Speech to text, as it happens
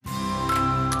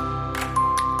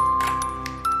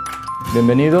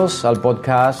Bienvenidos al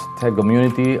podcast The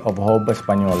Community of Hope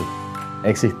Español.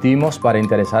 Existimos para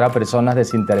interesar a personas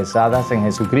desinteresadas en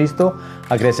Jesucristo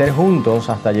a crecer juntos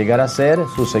hasta llegar a ser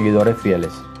sus seguidores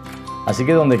fieles. Así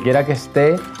que donde quiera que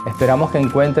esté, esperamos que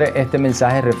encuentre este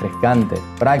mensaje refrescante,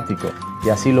 práctico y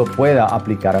así lo pueda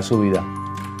aplicar a su vida.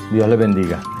 Dios le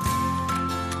bendiga.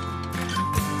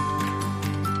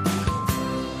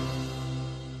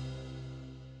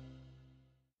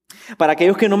 Para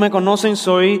aquellos que no me conocen,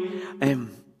 soy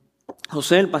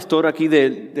José, el pastor aquí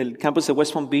del campus de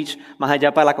West Palm Beach, más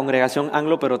allá para la congregación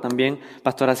anglo, pero también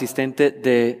pastor asistente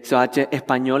de COH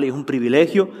Español. Y es un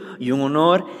privilegio y un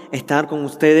honor estar con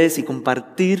ustedes y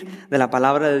compartir de la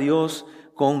palabra de Dios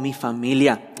con mi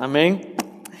familia. Amén.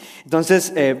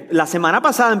 Entonces, la semana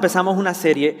pasada empezamos una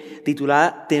serie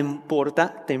titulada Te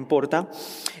importa,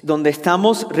 donde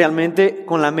estamos realmente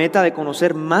con la meta de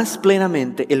conocer más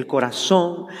plenamente el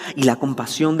corazón y la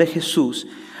compasión de Jesús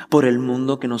por el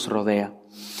mundo que nos rodea.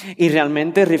 Y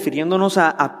realmente refiriéndonos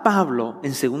a Pablo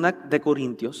en 2 de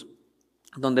Corintios,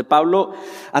 donde Pablo,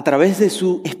 a través de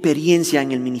su experiencia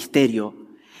en el ministerio,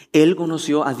 él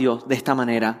conoció a Dios de esta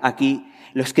manera. Aquí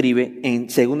lo escribe en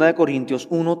 2 de Corintios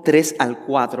 1, 3 al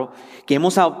 4, que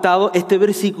hemos adoptado este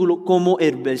versículo como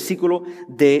el versículo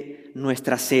de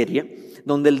nuestra serie,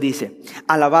 donde él dice: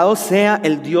 alabado sea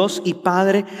el Dios y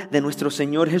Padre de nuestro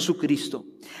Señor Jesucristo,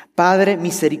 Padre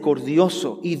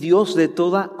misericordioso y Dios de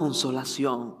toda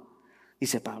consolación,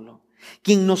 dice Pablo,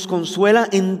 quien nos consuela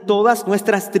en todas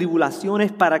nuestras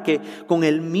tribulaciones, para que con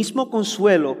el mismo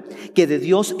consuelo que de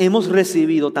Dios hemos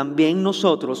recibido, también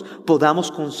nosotros podamos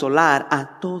consolar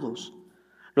a todos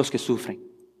los que sufren.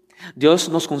 Dios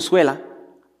nos consuela,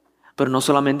 pero no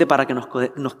solamente para que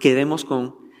nos quedemos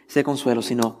con ese consuelo,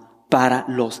 sino para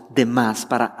los demás,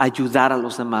 para ayudar a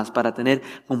los demás, para tener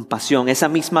compasión, esa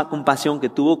misma compasión que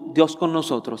tuvo Dios con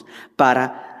nosotros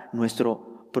para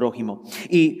nuestro prójimo.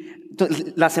 Y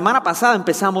la semana pasada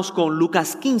empezamos con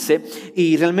Lucas 15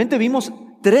 y realmente vimos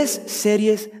 3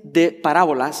 series de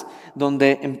parábolas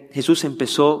donde Jesús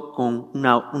empezó con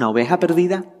una oveja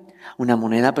perdida, una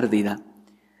moneda perdida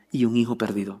y un hijo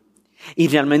perdido. Y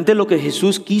realmente lo que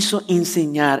Jesús quiso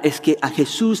enseñar es que a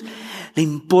Jesús le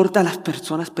importan las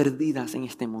personas perdidas en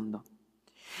este mundo.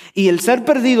 Y el ser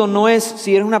perdido no es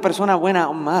si eres una persona buena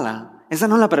o mala. Esa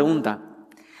no es la pregunta.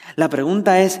 La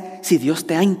pregunta es si Dios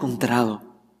te ha encontrado.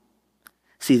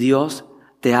 Si Dios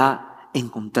te ha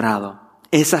encontrado.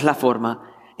 Esa es la forma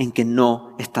en que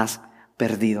no estás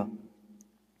perdido.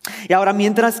 Y ahora,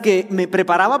 mientras que me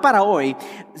preparaba para hoy,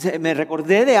 me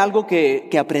recordé de algo que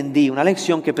aprendí, una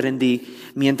lección que aprendí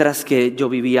mientras que yo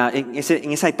vivía en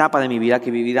esa etapa de mi vida que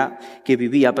vivía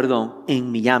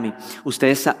en Miami.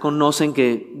 Ustedes conocen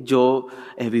que yo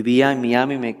vivía en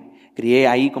Miami, me crié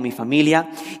ahí con mi familia,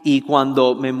 y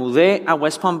cuando me mudé a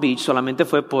West Palm Beach solamente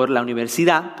fue por la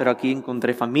universidad, pero aquí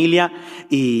encontré familia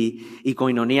y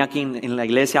coinonía aquí en la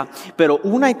iglesia. Pero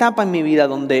hubo una etapa en mi vida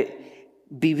donde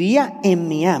vivía en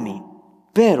Miami,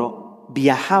 pero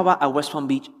viajaba a West Palm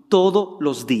Beach todos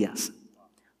los días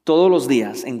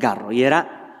en carro, y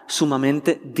era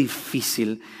sumamente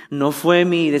difícil. No fue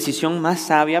mi decisión más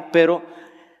sabia, pero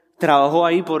trabajó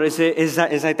ahí por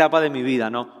esa etapa de mi vida,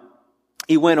 ¿no?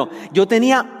 Y bueno, yo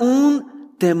tenía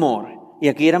un temor, y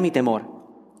aquí era mi temor: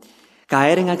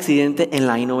 caer en accidente en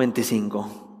la I-95.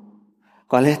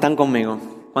 ¿Cuáles están conmigo?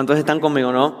 ¿Cuántos están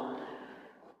conmigo, no?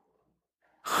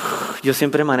 Yo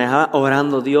siempre manejaba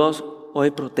orando: Dios,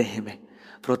 hoy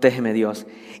protégeme Dios.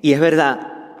 Y es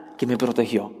verdad que me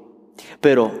protegió.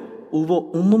 Pero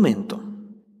hubo un momento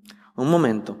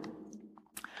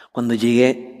cuando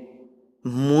llegué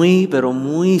muy, pero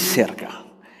muy cerca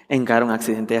en caer en un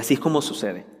accidente. Así es como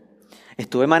sucede.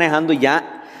 Estuve manejando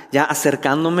ya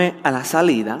acercándome a la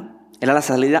salida. Era la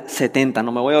salida 70,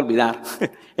 no me voy a olvidar,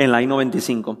 en la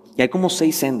I-95. Y hay como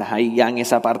 6 sendas ahí ya en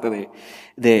esa parte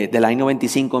de la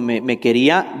I-95. Me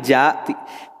quería ya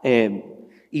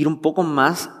ir un poco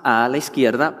más a la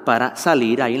izquierda para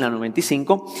salir ahí en la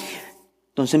 95.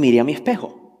 Entonces miré a mi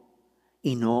espejo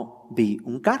y no vi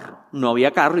un carro. No había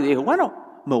carro y dije,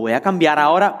 bueno, me voy a cambiar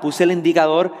ahora. Puse el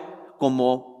indicador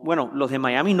como, bueno, los de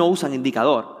Miami no usan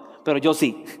indicador, pero yo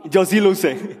sí lo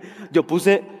usé. Yo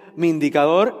puse mi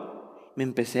indicador. Me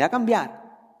empecé a cambiar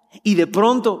y de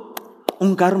pronto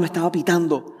un carro me estaba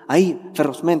pitando ahí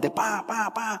ferozmente,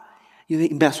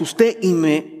 y me asusté y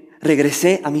me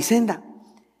regresé a mi senda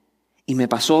y me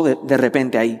pasó de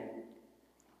repente ahí.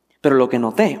 Pero lo que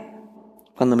noté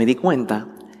cuando me di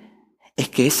cuenta es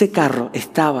que ese carro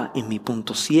estaba en mi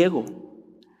punto ciego.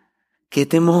 ¡Qué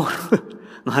temor!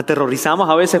 Nos aterrorizamos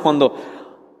a veces cuando,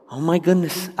 oh my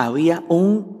goodness, había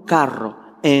un carro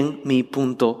en mi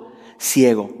punto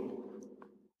ciego.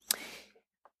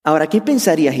 Ahora, ¿qué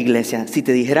pensarías, iglesia, si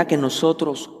te dijera que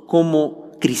nosotros,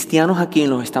 como cristianos aquí en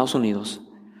los Estados Unidos,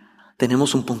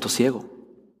 tenemos un punto ciego?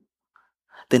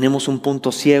 Tenemos un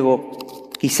punto ciego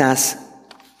quizás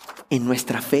en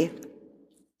nuestra fe.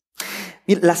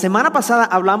 Mira, la semana pasada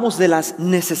hablamos de las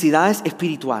necesidades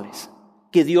espirituales,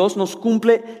 que Dios nos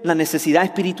cumple la necesidad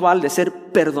espiritual de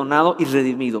ser perdonado y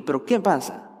redimido. Pero ¿qué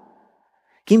pasa?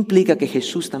 ¿Qué implica que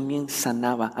Jesús también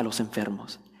sanaba a los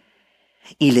enfermos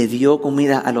y le dio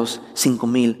comida a los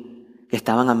 5,000 que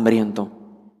estaban hambrientos?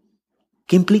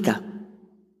 ¿Qué implica?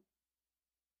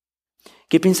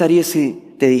 ¿Qué pensarías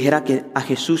si te dijera que a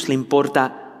Jesús le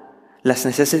importa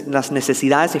las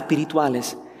necesidades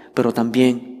espirituales, pero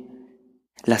también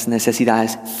las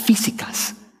necesidades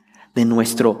físicas de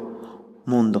nuestro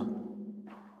mundo?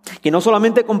 Que no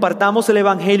solamente compartamos el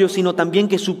evangelio, sino también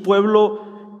que su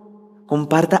pueblo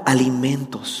comparta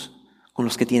alimentos con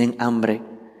los que tienen hambre,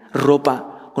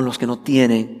 ropa con los que no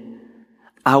tienen,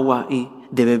 agua y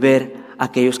de beber a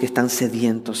aquellos que están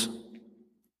sedientos.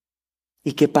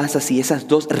 ¿Y qué pasa si esas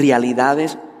dos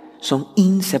realidades son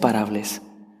inseparables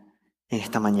en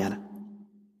esta mañana?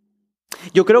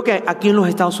 Yo creo que aquí en los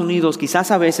Estados Unidos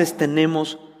quizás a veces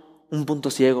tenemos un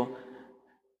punto ciego,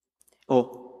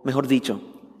 o mejor dicho,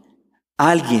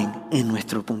 alguien en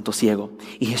nuestro punto ciego,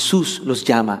 y Jesús los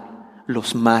llama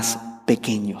los más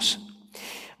pequeños.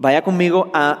 Vaya conmigo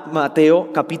a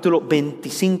Mateo capítulo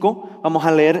 25, vamos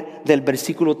a leer del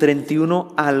versículo 31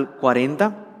 al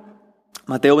 40.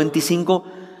 Mateo 25,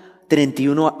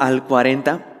 31 al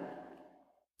 40. Va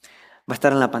a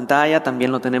estar en la pantalla,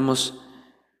 también lo tenemos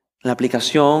en la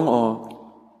aplicación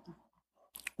o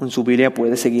en su Biblia,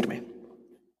 puede seguirme.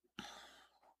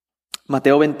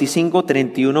 Mateo 25,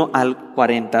 31 al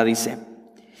 40 dice,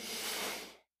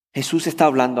 Jesús está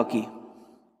hablando aquí.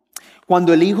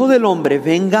 Cuando el Hijo del Hombre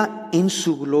venga en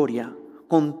su gloria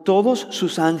con todos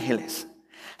sus ángeles,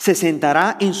 se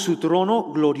sentará en su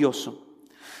trono glorioso.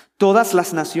 Todas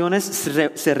las naciones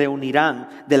se reunirán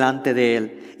delante de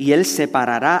él, y él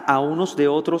separará a unos de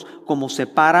otros como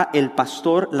separa el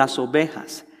pastor las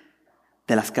ovejas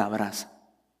de las cabras.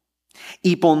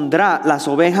 Y pondrá las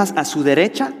ovejas a su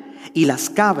derecha y las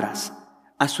cabras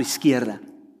a su izquierda.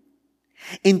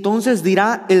 Entonces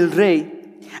dirá el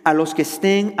rey a los que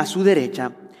estén a su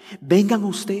derecha, vengan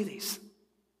ustedes,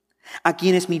 a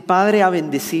quienes mi Padre ha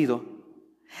bendecido,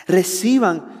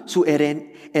 reciban su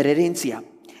herencia,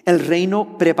 el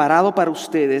reino preparado para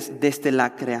ustedes desde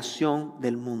la creación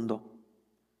del mundo.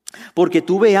 Porque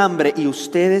tuve hambre y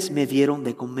ustedes me dieron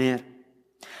de comer.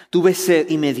 Tuve sed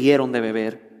y me dieron de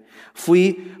beber.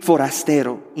 Fui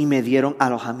forastero y me dieron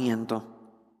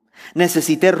alojamiento.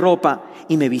 Necesité ropa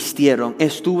y me vistieron.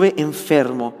 Estuve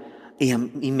enfermo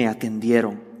y me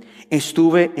atendieron.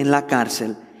 Estuve en la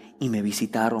cárcel y me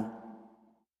visitaron.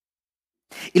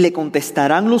 Y le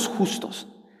contestarán los justos,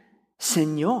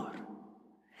 Señor,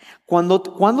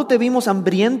 ¿cuándo te vimos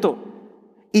hambriento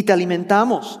y te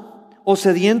alimentamos, o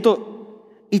sediento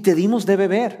y te dimos de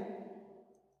beber?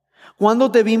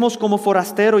 ¿Cuándo te vimos como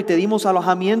forastero y te dimos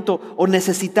alojamiento, o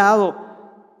necesitado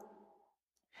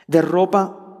de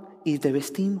ropa y te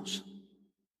vestimos?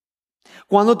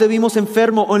 ¿Cuándo te vimos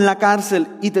enfermo o en la cárcel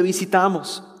y te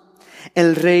visitamos?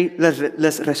 El rey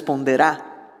les responderá,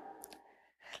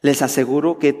 les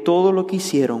aseguro que todo lo que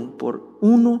hicieron por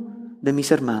uno de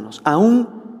mis hermanos,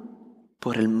 aún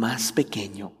por el más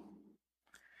pequeño,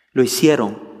 lo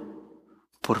hicieron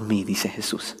por mí, dice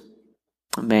Jesús.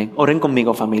 Amén. Oren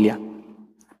conmigo, familia.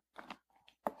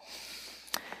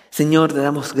 Señor, te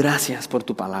damos gracias por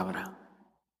tu palabra.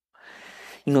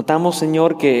 Y notamos,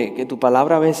 Señor, que tu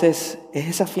palabra a veces es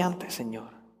desafiante,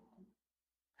 Señor.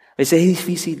 A veces es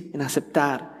difícil en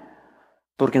aceptar,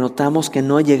 porque notamos que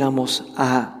no llegamos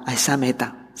a esa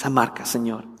meta, esa marca,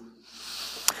 Señor.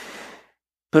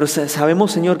 Pero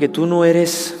sabemos, Señor, que tú no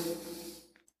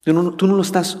lo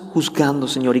estás juzgando,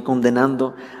 Señor, y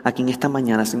condenando aquí en esta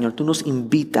mañana, Señor. Tú nos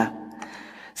invitas,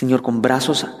 Señor, con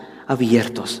brazos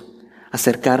abiertos, a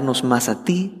acercarnos más a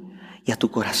ti y a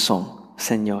tu corazón,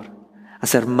 Señor. A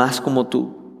ser más como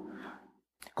tú.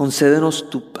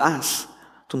 Concédenos tu paz,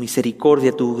 tu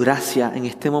misericordia, tu gracia en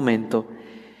este momento,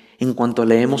 en cuanto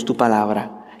leemos tu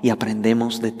palabra y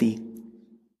aprendemos de ti.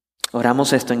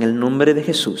 Oramos esto en el nombre de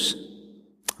Jesús.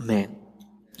 Amén.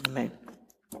 Amén.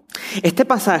 Este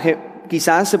pasaje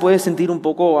quizás se puede sentir un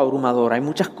poco abrumador. Hay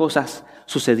muchas cosas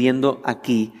sucediendo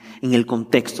aquí en el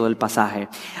contexto del pasaje.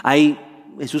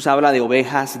 Jesús habla de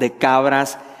ovejas, de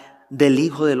cabras, del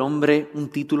Hijo del Hombre, un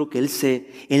título que él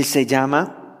se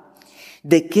llama.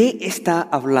 ¿De qué está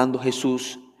hablando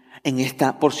Jesús en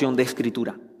esta porción de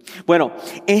Escritura? Bueno,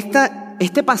 esta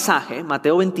este pasaje,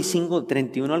 Mateo 25,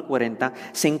 31 al 40,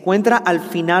 se encuentra al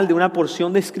final de una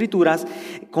porción de escrituras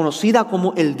conocida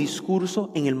como el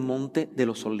discurso en el Monte de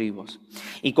los Olivos.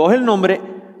 Y coge el nombre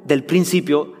del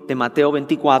principio de Mateo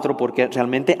 24 porque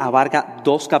realmente abarca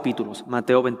 2 capítulos,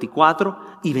 Mateo 24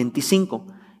 y 25.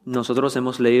 Nosotros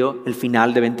hemos leído el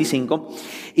final de 25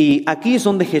 y aquí es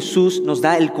donde Jesús nos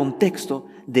da el contexto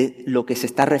de lo que se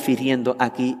está refiriendo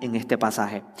aquí en este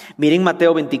pasaje. Miren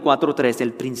Mateo 24:3,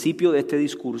 el principio de este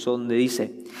discurso donde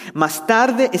dice: más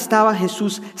tarde estaba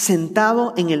Jesús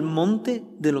sentado en el Monte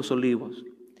de los Olivos,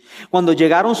 cuando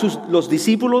llegaron los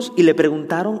discípulos y le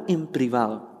preguntaron en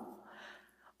privado: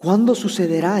 ¿cuándo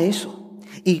sucederá eso?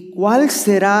 ¿Y cuál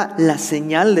será la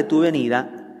señal de tu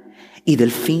venida y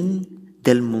del fin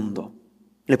del mundo?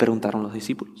 Le preguntaron los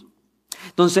discípulos.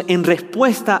 Entonces, en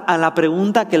respuesta a la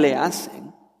pregunta que le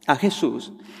hacen a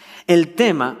Jesús, el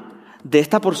tema de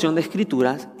esta porción de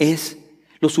escrituras es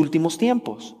los últimos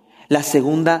tiempos, la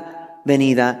segunda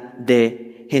venida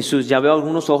de Jesús. Ya veo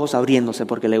algunos ojos abriéndose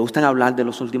porque le gustan hablar de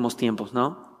los últimos tiempos,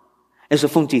 ¿no? Eso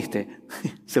fue un chiste.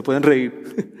 Se pueden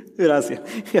reír. Gracias.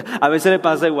 A veces le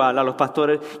pasa igual a los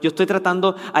pastores. Yo estoy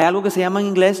tratando, hay algo que se llama en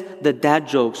inglés the dad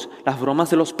jokes, las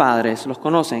bromas de los padres. ¿Los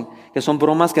conocen? Que son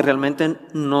bromas que realmente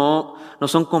no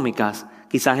son cómicas.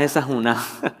 Quizás esa es una.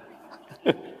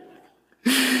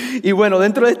 Y bueno,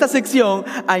 dentro de esta sección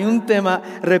hay un tema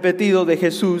repetido de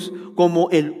Jesús como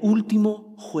el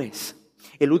último juez.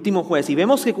 El último juez. Y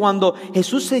vemos que cuando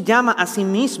Jesús se llama a sí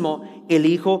mismo el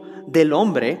Hijo del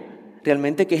Hombre,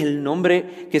 realmente que es el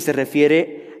nombre que se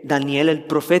refiere Daniel, el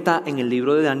profeta, en el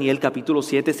libro de Daniel capítulo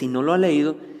 7. Si no lo ha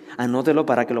leído, anótelo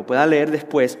para que lo pueda leer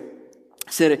después.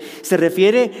 Se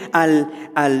refiere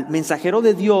al mensajero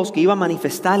de Dios que iba a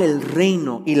manifestar el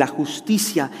reino y la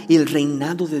justicia y el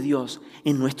reinado de Dios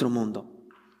en nuestro mundo.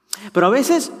 Pero a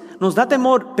veces nos da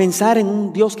temor pensar en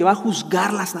un Dios que va a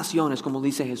juzgar las naciones, como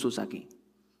dice Jesús aquí.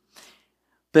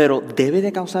 Pero ¿debe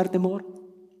de causar temor?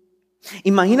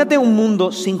 Imagínate un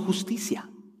mundo sin justicia,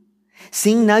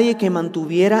 sin nadie que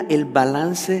mantuviera el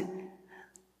balance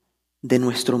de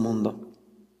nuestro mundo.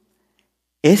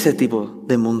 Ese tipo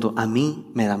de mundo a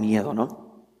mí me da miedo,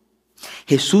 ¿no?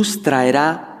 Jesús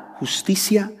traerá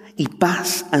justicia y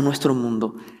paz a nuestro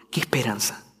mundo. ¡Qué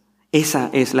esperanza! Esa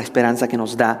es la esperanza que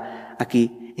nos da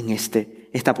aquí en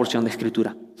esta porción de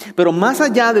escritura. Pero más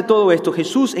allá de todo esto,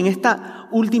 Jesús en esta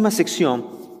última sección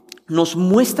nos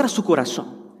muestra su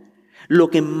corazón, lo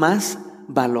que más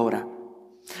valora,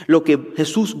 lo que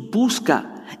Jesús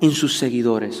busca en sus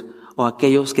seguidores o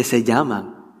aquellos que se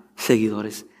llaman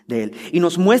seguidores de Él. Y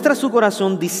nos muestra su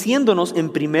corazón diciéndonos en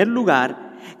primer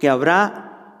lugar que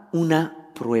habrá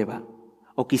una prueba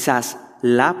o quizás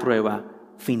la prueba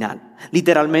final.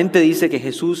 Literalmente dice que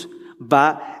Jesús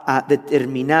va a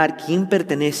determinar quién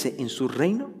pertenece en su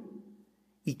reino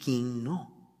y quién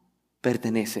no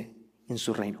pertenece en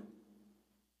su reino.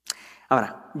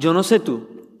 Ahora, yo no sé tú,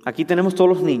 aquí tenemos todos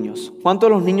los niños. ¿Cuántos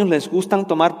de los niños les gustan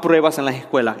tomar pruebas en las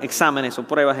escuelas, exámenes o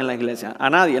pruebas en la iglesia? A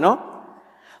nadie, ¿no?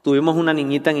 Tuvimos una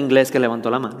niñita en inglés que levantó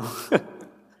la mano.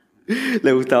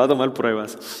 Le gustaba tomar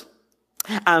pruebas.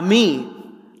 A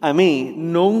mí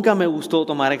nunca me gustó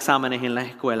tomar exámenes en las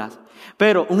escuelas.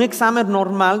 Pero un examen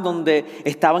normal donde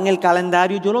estaba en el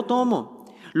calendario, yo lo tomo.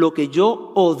 Lo que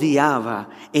yo odiaba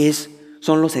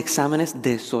son los exámenes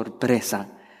de sorpresa.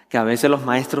 Que a veces los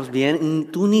maestros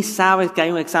vienen, tú ni sabes que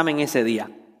hay un examen ese día.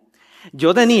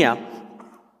 Yo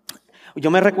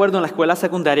me recuerdo en la escuela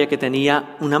secundaria que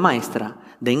tenía una maestra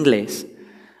de inglés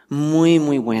muy,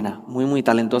 muy buena, muy, muy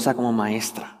talentosa como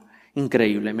maestra.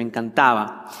 Increíble, me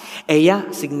encantaba. Ella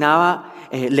asignaba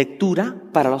lectura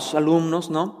para los alumnos,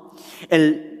 ¿no?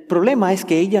 El problema es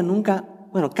que ella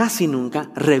casi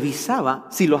nunca revisaba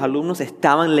si los alumnos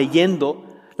estaban leyendo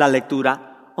la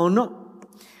lectura o no.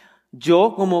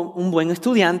 Yo, como un buen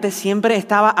estudiante, siempre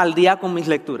estaba al día con mis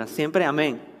lecturas, siempre,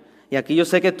 amén. Y aquí yo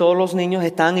sé que todos los niños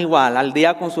están igual, al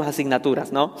día con sus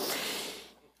asignaturas, ¿no?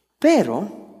 Pero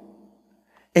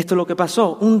esto es lo que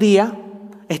pasó. Un día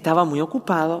estaba muy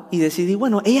ocupado y decidí,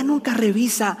 ella nunca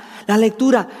revisa la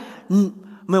lectura.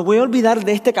 Me voy a olvidar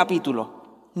de este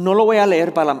capítulo. No lo voy a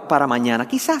leer para mañana.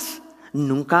 Quizás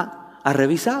nunca ha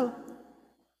revisado.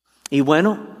 Y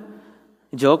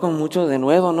yo con mucho de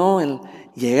nuevo, ¿no?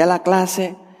 Llegué a la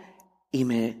clase y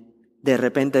de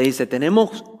repente dice,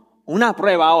 tenemos una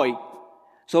prueba hoy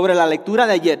sobre la lectura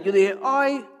de ayer. Yo dije,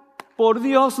 ay, por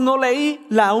Dios, no leí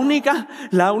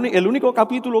el único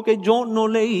capítulo que yo no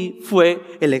leí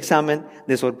fue el examen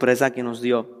de sorpresa que nos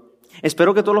dio.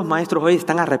 Espero que todos los maestros hoy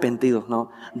están arrepentidos,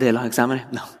 ¿no? De los exámenes.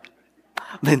 No,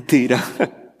 mentira.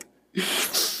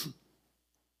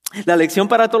 La lección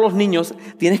para todos los niños,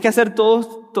 tienes que hacer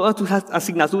todos todas tus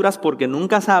asignaturas porque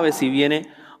nunca sabes si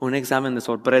viene un examen de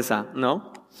sorpresa,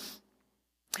 ¿no?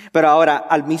 Pero ahora,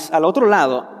 al otro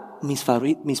lado, mis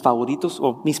favoritos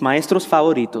o mis maestros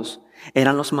favoritos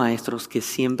eran los maestros que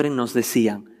siempre nos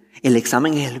decían, el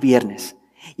examen es el viernes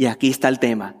y aquí está el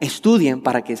tema. Estudien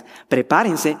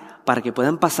prepárense para que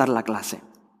puedan pasar la clase.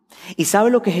 ¿Y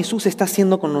sabe lo que Jesús está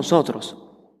haciendo con nosotros?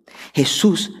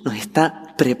 Jesús nos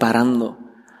está preparando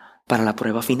para la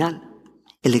prueba final,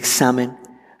 el examen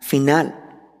final.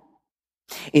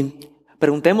 Y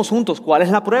preguntemos juntos, ¿cuál es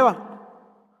la prueba?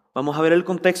 Vamos a ver el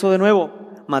contexto de nuevo.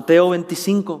 Mateo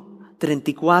 25,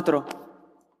 34.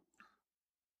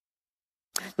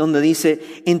 Donde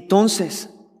dice,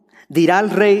 entonces dirá el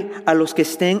rey a los que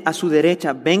estén a su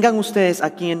derecha, vengan ustedes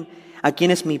a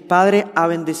quienes mi Padre ha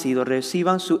bendecido,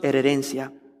 reciban su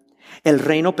herencia. El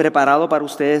reino preparado para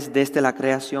ustedes desde la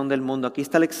creación del mundo. Aquí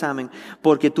está el examen.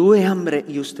 Porque tuve hambre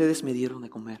y ustedes me dieron de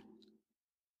comer.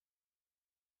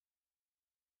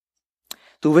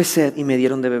 Tuve sed y me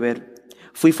dieron de beber.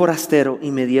 Fui forastero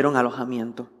y me dieron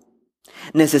alojamiento.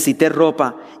 Necesité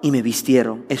ropa y me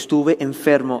vistieron. Estuve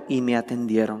enfermo y me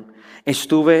atendieron.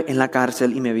 Estuve en la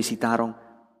cárcel y me visitaron.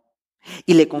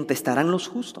 Y le contestarán los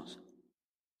justos: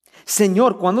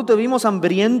 Señor, ¿cuándo te vimos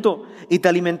hambriento y te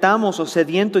alimentamos, o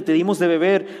sediento y te dimos de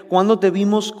beber? ¿Cuándo te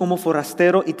vimos como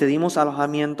forastero y te dimos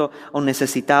alojamiento, o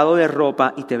necesitado de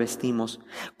ropa y te vestimos?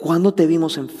 ¿Cuándo te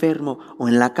vimos enfermo o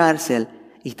en la cárcel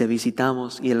y te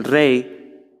visitamos? Y el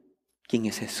rey, ¿quién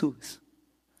es Jesús?,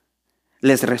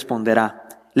 les responderá: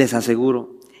 les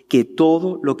aseguro que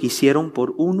todo lo que hicieron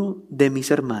por uno de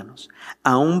mis hermanos,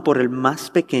 aun por el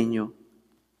más pequeño,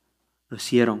 lo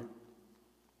hicieron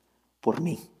por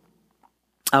mí.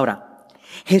 Ahora,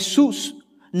 Jesús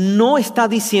no está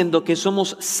diciendo que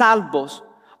somos salvos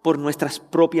por nuestras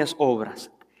propias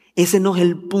obras. Ese no es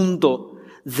el punto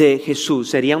de Jesús.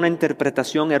 Sería una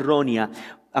interpretación errónea.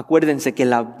 Acuérdense que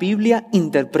la Biblia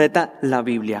interpreta la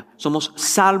Biblia. Somos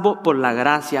salvos por la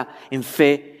gracia en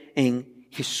fe en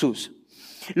Jesús.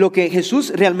 Lo que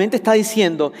Jesús realmente está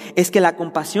diciendo es que la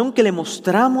compasión que le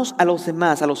mostramos a los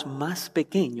demás, a los más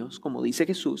pequeños, como dice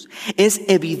Jesús, es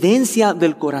evidencia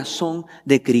del corazón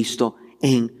de Cristo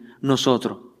en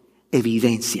nosotros.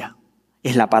 Evidencia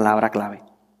es la palabra clave.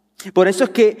 Por eso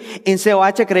es que en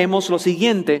COH creemos lo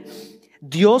siguiente: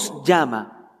 Dios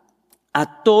llama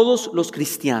a todos los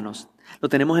cristianos. Lo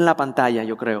tenemos en la pantalla,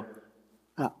 yo creo.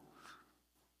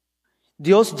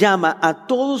 Dios llama a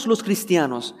todos los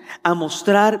cristianos a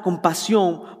mostrar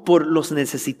compasión por los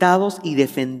necesitados y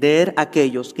defender a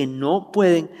aquellos que no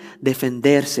pueden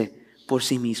defenderse por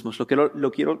sí mismos.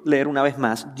 Lo quiero leer una vez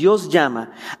más. Dios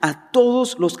llama a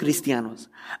todos los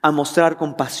cristianos a mostrar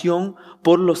compasión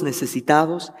por los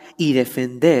necesitados y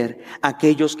defender a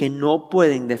aquellos que no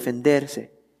pueden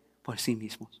defenderse por sí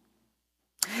mismos.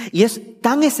 Y es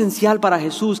tan esencial para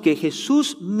Jesús que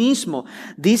Jesús mismo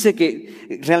dice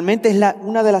que realmente es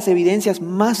una de las evidencias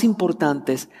más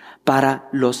importantes para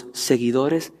los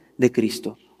seguidores de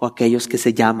Cristo, o aquellos que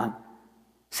se llaman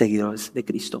seguidores de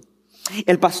Cristo.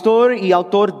 El pastor y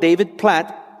autor David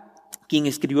Platt, quien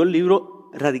escribió el libro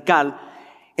Radical,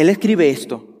 él escribe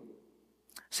esto,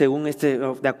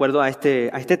 de acuerdo a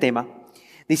este tema.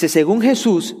 Dice, según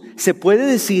Jesús, se puede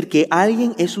decir que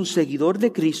alguien es un seguidor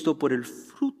de Cristo por el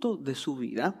fruto de su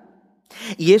vida,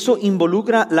 y eso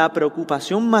involucra la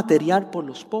preocupación material por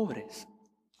los pobres.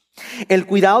 El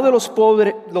cuidado de los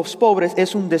pobres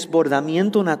es un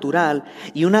desbordamiento natural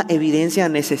y una evidencia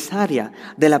necesaria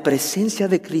de la presencia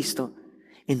de Cristo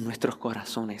en nuestros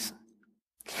corazones.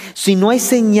 Si no hay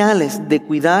señales de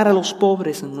cuidar a los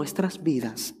pobres en nuestras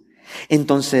vidas,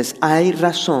 entonces hay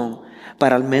razón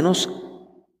para al menos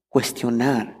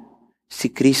cuestionar si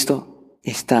Cristo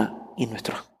está en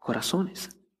nuestros corazones.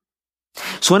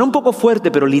 Suena un poco fuerte,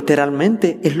 pero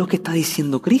literalmente es lo que está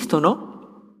diciendo Cristo,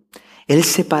 ¿no? Él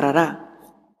separará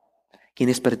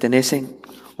quienes pertenecen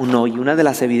o no, y una de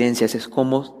las evidencias es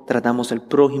cómo tratamos al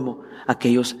prójimo, a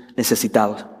aquellos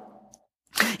necesitados.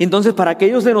 Entonces, para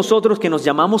aquellos de nosotros que nos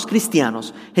llamamos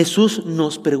cristianos, Jesús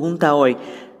nos pregunta hoy: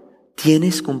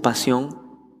 ¿tienes compasión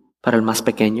para el más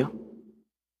pequeño?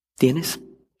 ¿Tienes?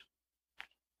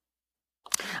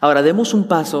 Ahora, demos un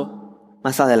paso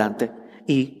más adelante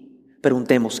y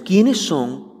preguntemos, ¿quiénes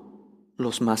son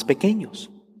los más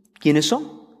pequeños? ¿Quiénes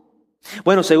son?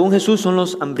 Bueno, según Jesús son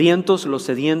los hambrientos, los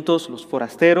sedientos, los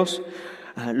forasteros,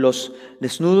 los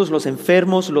desnudos, los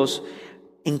enfermos, los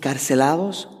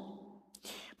encarcelados.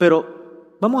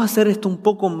 Pero vamos a hacer esto un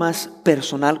poco más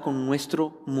personal con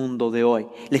nuestro mundo de hoy.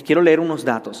 Les quiero leer unos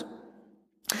datos.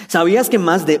 ¿Sabías que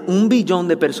más de 1 billón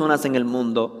de personas en el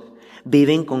mundo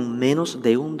viven con menos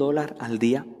de $1 al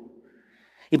día?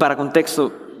 Y para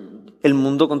contexto, el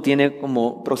mundo contiene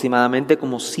aproximadamente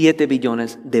 7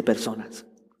 billones de personas.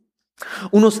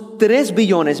 Unos 3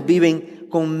 billones viven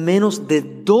con menos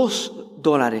de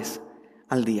 $2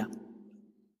 al día.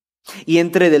 Y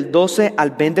entre del 12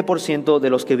 al 20% de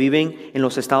los que viven en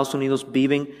los Estados Unidos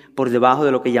viven por debajo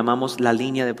de lo que llamamos la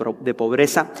línea de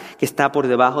pobreza, que está por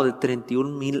debajo de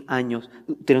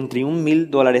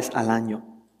 $31,000 al año.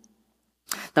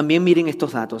 También miren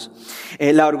estos datos.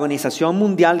 La Organización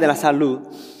Mundial de la Salud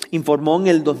informó en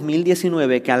el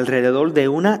 2019 que alrededor de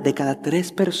 1 de cada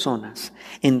 3 personas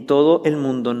en todo el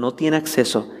mundo no tiene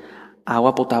acceso a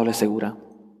agua potable segura.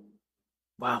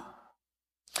 Wow.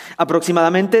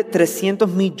 Aproximadamente 300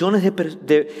 millones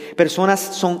de personas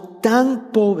son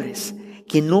tan pobres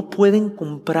que no pueden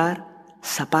comprar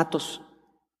zapatos.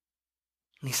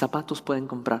 Ni zapatos pueden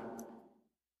comprar.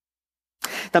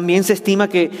 También se estima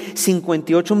que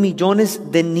 58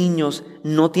 millones de niños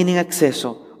no tienen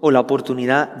acceso o la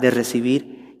oportunidad de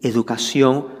recibir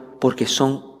educación porque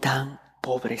son tan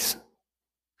pobres.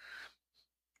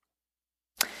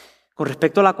 Con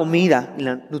respecto a la comida y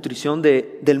la nutrición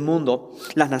del mundo,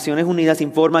 las Naciones Unidas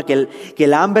informan que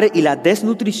el hambre y la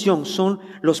desnutrición son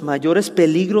los mayores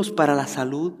peligros para la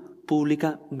salud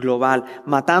pública global,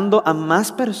 matando a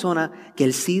más personas que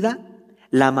el SIDA,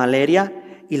 la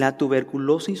malaria y la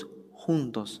tuberculosis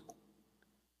juntos.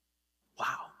 ¡Wow!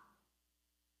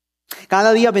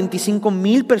 Cada día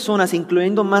 25,000 personas,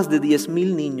 incluyendo más de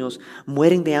 10,000 niños,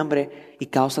 mueren de hambre y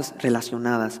causas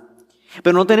relacionadas.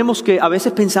 Pero no tenemos que, a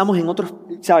veces pensamos en otros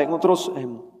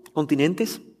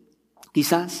continentes,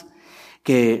 quizás,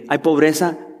 que hay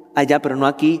pobreza allá, pero no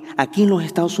aquí. Aquí en los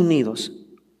Estados Unidos,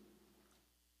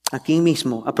 aquí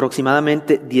mismo,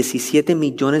 aproximadamente 17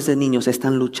 millones de niños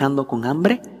están luchando con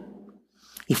hambre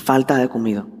y falta de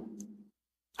comida.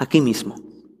 Aquí mismo.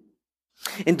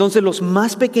 Entonces los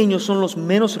más pequeños son los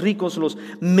menos ricos, los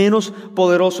menos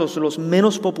poderosos, los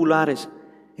menos populares,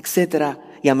 etc.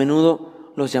 Y a menudo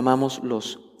los llamamos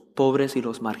los pobres y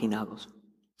los marginados.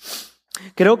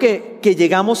 Creo que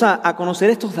llegamos a conocer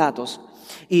estos datos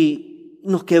y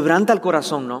nos quebranta el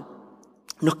corazón, ¿no?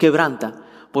 Nos quebranta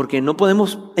porque no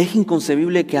podemos, es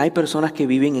inconcebible que hay personas que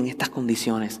viven en estas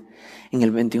condiciones en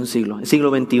el siglo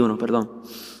XXI,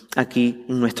 aquí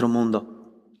en nuestro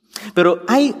mundo. Pero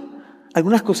hay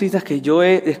algunas cositas que yo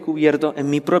he descubierto en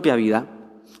mi propia vida,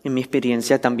 en mi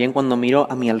experiencia, también cuando miro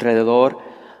a mi alrededor,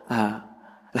 a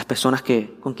las personas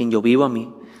con quien yo vivo, a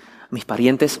mis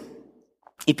parientes,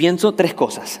 y pienso 3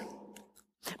 cosas.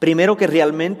 Primero, que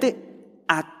realmente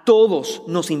a todos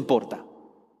nos importa.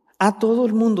 A todo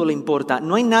el mundo le importa.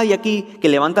 No hay nadie aquí que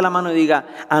levante la mano y diga,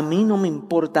 a mí no me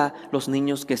importa los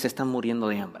niños que se están muriendo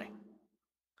de hambre.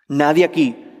 Nadie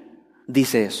aquí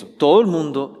dice eso. Todo el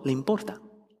mundo le importa.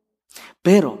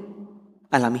 Pero,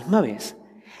 a la misma vez,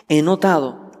 he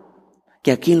notado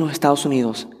que aquí en los Estados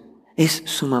Unidos es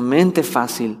sumamente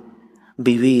fácil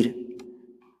vivir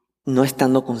no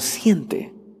estando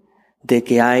consciente de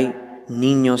que hay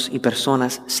niños y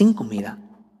personas sin comida,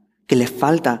 que les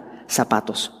falta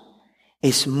zapatos.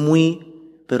 Es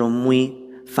muy, pero muy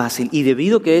fácil. Y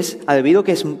debido a que es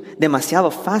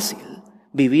demasiado fácil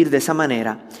vivir de esa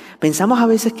manera, pensamos a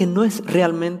veces que no es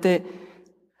realmente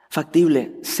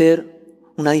factible ser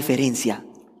una diferencia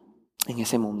en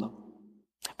ese mundo.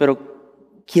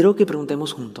 Pero quiero que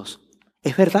preguntemos juntos,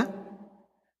 ¿es verdad?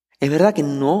 ¿Es verdad que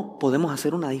no podemos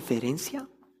hacer una diferencia?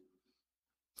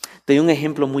 Te doy un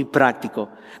ejemplo muy práctico.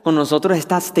 Con nosotros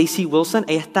está Stacy Wilson.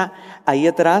 Ella está ahí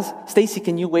atrás. Stacy,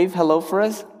 can you wave hello for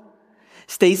us?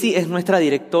 Stacy es nuestra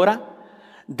directora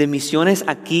de misiones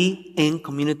aquí en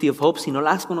Community of Hope. Si no la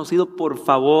has conocido, por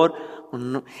favor,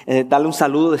 dale un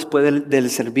saludo después del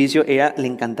servicio. Ella le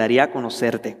encantaría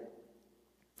conocerte.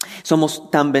 Somos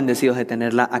tan bendecidos de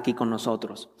tenerla aquí con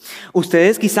nosotros.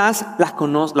 Ustedes quizás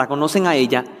la conocen a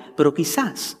ella, pero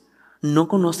quizás no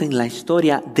conocen la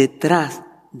historia detrás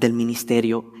del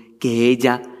ministerio que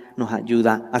ella nos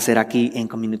ayuda a hacer aquí en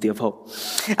Community of Hope.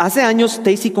 Hace años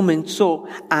Stacy comenzó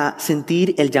a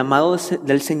sentir el llamado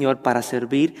del Señor para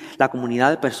servir la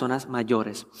comunidad de personas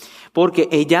mayores. Porque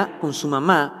ella, con su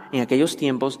mamá, en aquellos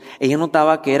tiempos, ella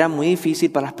notaba que era muy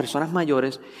difícil para las personas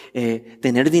mayores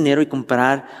tener dinero y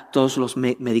comprar todos los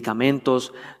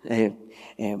medicamentos,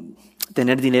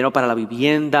 tener dinero para la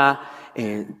vivienda,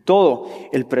 todo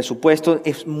el presupuesto.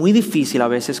 Es muy difícil a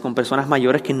veces con personas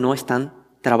mayores que no están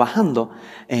trabajando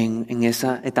en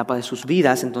esa etapa de sus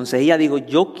vidas. Entonces ella dijo,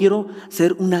 yo quiero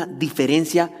hacer una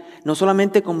diferencia, no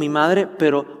solamente con mi madre,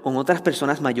 pero con otras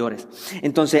personas mayores.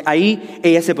 Entonces ahí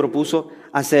ella se propuso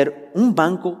hacer un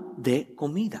banco de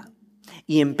comida.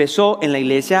 Y empezó en la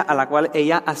iglesia a la cual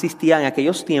ella asistía en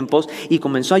aquellos tiempos y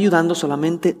comenzó ayudando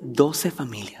solamente 12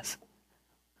 familias.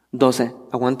 12,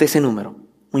 aguante ese número,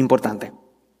 muy importante.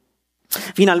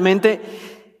 Finalmente,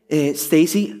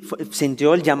 Stacy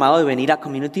sintió el llamado de venir a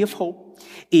Community of Hope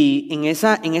y en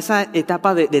esa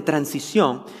etapa de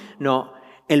transición,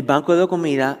 el banco de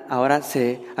comida ahora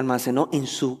se almacenó en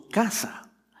su casa.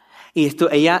 Y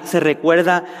ella se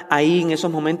recuerda ahí en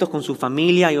esos momentos con su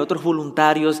familia y otros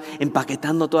voluntarios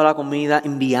empaquetando toda la comida,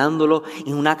 enviándolo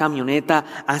en una camioneta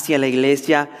hacia la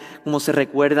iglesia, como se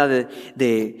recuerda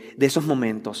de esos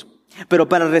momentos. Pero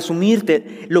para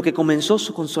resumirte, lo que comenzó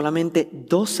con solamente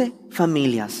 12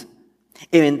 familias,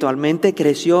 eventualmente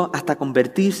creció hasta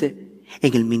convertirse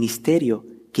en el ministerio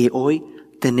que hoy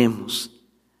tenemos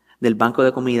del banco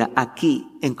de comida aquí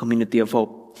en Community of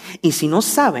Hope. Y si no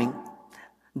saben,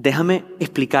 déjame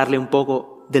explicarle un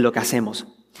poco de lo que hacemos.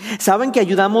 ¿Saben que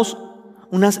ayudamos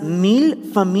unas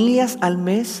 1,000 familias al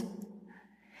mes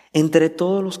entre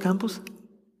todos los campos?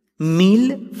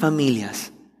 1,000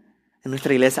 familias. En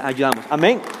nuestra iglesia ayudamos.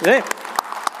 Amén.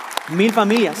 1,000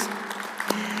 familias.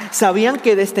 ¿Sabían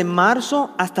que desde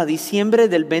marzo hasta diciembre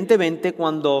del 2020,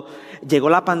 cuando llegó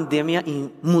la pandemia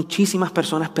y muchísimas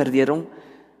personas perdieron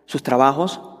sus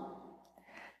trabajos,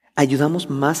 ayudamos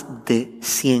más de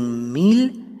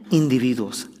 100,000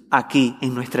 individuos aquí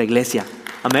en nuestra iglesia?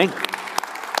 Amén.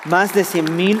 Más de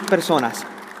 100,000 personas.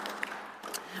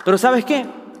 Pero ¿sabes qué?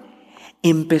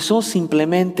 Empezó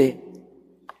simplemente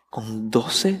con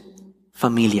 12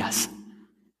 familias.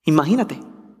 Imagínate,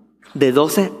 de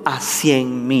 12 a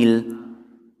 100,000.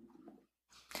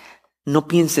 No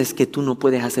pienses que tú no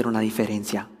puedes hacer una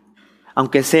diferencia.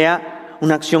 Aunque sea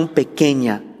una acción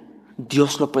pequeña,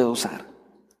 Dios lo puede usar.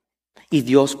 Y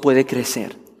Dios puede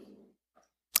crecer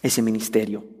ese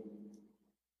ministerio.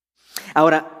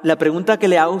 Ahora, la pregunta que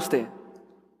le hago a usted,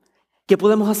 ¿qué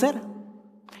podemos hacer?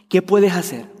 ¿Qué puedes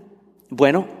hacer?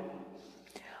 Bueno,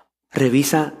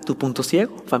 revisa tu punto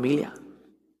ciego, familia.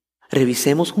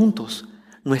 Revisemos juntos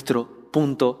nuestro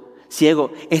punto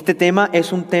ciego. Este tema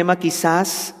es un tema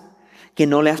quizás que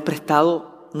no le has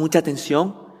prestado mucha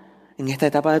atención en esta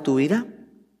etapa de tu vida.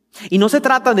 Y no se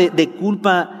trata de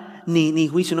culpa ni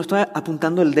juicio, no estoy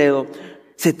apuntando el dedo.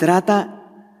 Se trata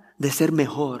de ser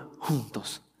mejor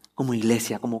juntos, como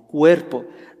iglesia, como cuerpo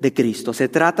de Cristo. Se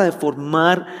trata de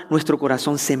formar nuestro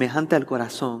corazón semejante al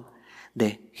corazón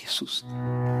de Jesús.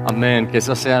 Amén. Que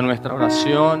esa sea nuestra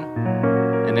oración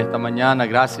en esta mañana.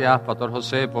 Gracias, Pastor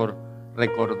José, por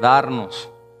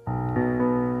recordarnos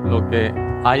lo que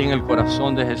hay en el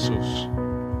corazón de Jesús.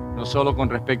 No solo con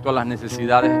respecto a las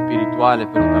necesidades espirituales,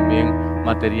 pero también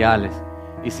materiales.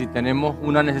 Y si tenemos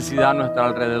una necesidad a nuestro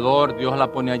alrededor, Dios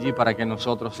la pone allí para que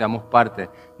nosotros seamos parte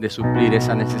de suplir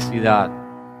esa necesidad.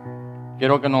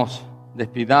 Quiero que nos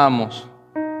despidamos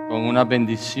con una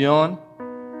bendición,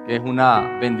 que es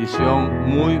una bendición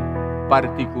muy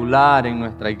particular en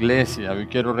nuestra iglesia. Hoy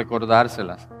quiero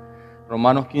recordárselas.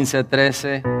 Romanos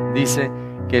 15:13 dice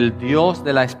que el Dios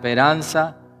de la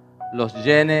esperanza los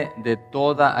llene de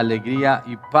toda alegría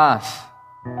y paz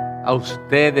a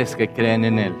ustedes que creen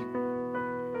en Él,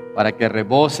 para que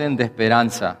rebosen de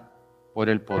esperanza por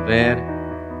el poder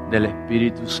del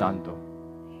Espíritu Santo.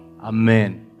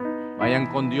 Amén. Vayan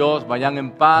con Dios, vayan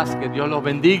en paz, que Dios los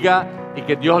bendiga y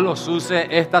que Dios los use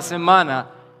esta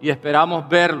semana, y esperamos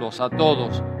verlos a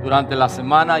todos durante la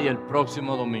semana y el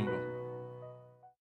próximo domingo.